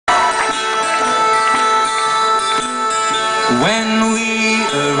When we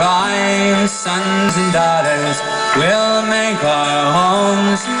arrive, sons and daughters, we'll make our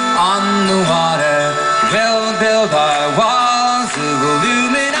homes on the water. We'll build our walls of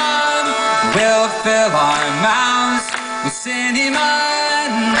aluminum. We'll fill our mouths with cinema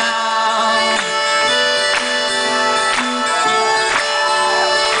now.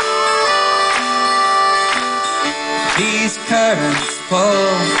 These currents pull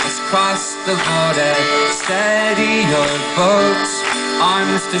us across the border. Steady your boats,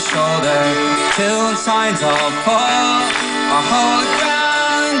 arms to shoulder, till tides all pull our whole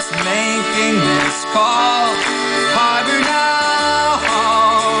ground, making this call. Harbor now.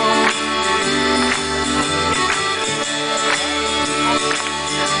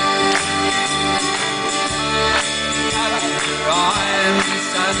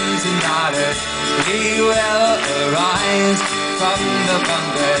 Sons and daughters, we will arise from the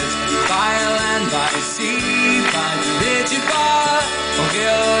bunkers, by land, by sea, by the rigid bar.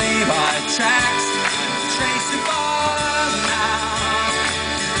 We'll leave our tracks untraceable now.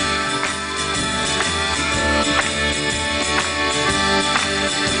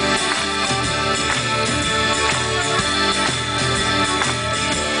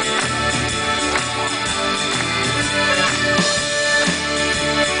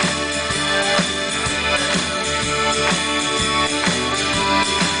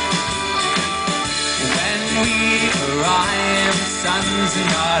 Sons and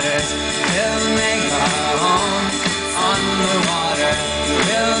daughters, we'll make our homes on the water.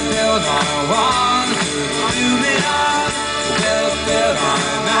 We'll build our walls with aluminum. We'll fill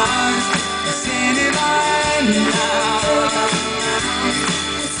our mouths with cinema now.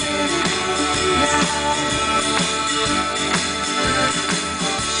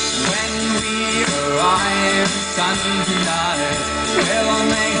 When we arrive, sons and daughters, we'll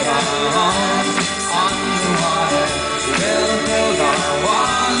make our homes on the water. We'll build our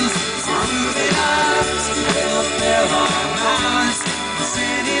walls, moving up. We'll fill our mouths with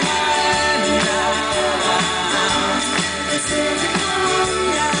cinema now.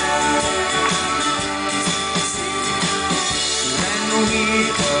 When we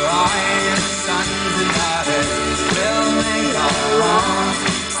arrive, sons and daughters, we'll make our homes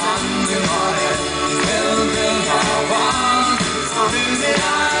on the water. We'll build our walls, moving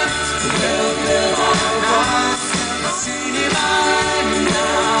up. We'll build our mouths.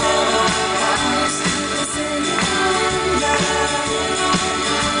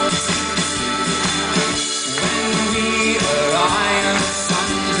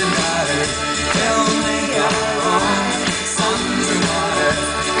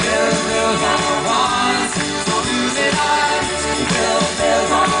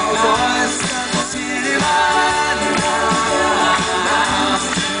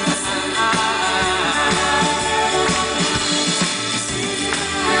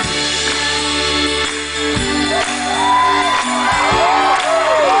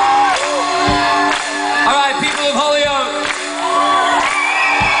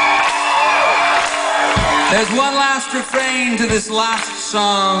 There's one last refrain to this last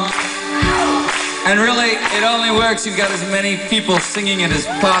song, and really it only works if you've got as many people singing it as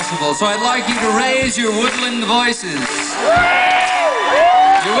possible. So I'd like you to raise your woodland voices.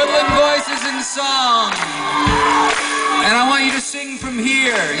 Your woodland voices in song. And I want you to sing from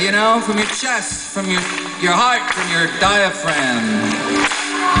here, you know, from your chest, from your heart, from your diaphragm.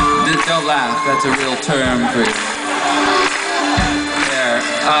 Don't laugh, that's a real term for you. There,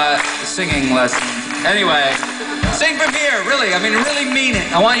 singing lesson. Anyway, sing from here, really. I mean, really mean it.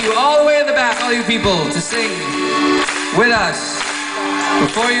 I want you all the way in the back, all you people, to sing with us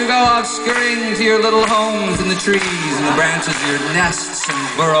before you go off scurrying to your little homes in the trees and the branches, your nests and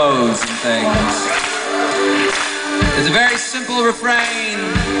burrows and things. It's a very simple refrain,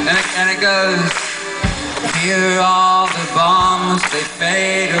 and it goes, hear all the bombs, they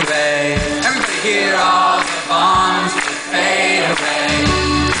fade away. Everybody, hear all the bombs, they fade away.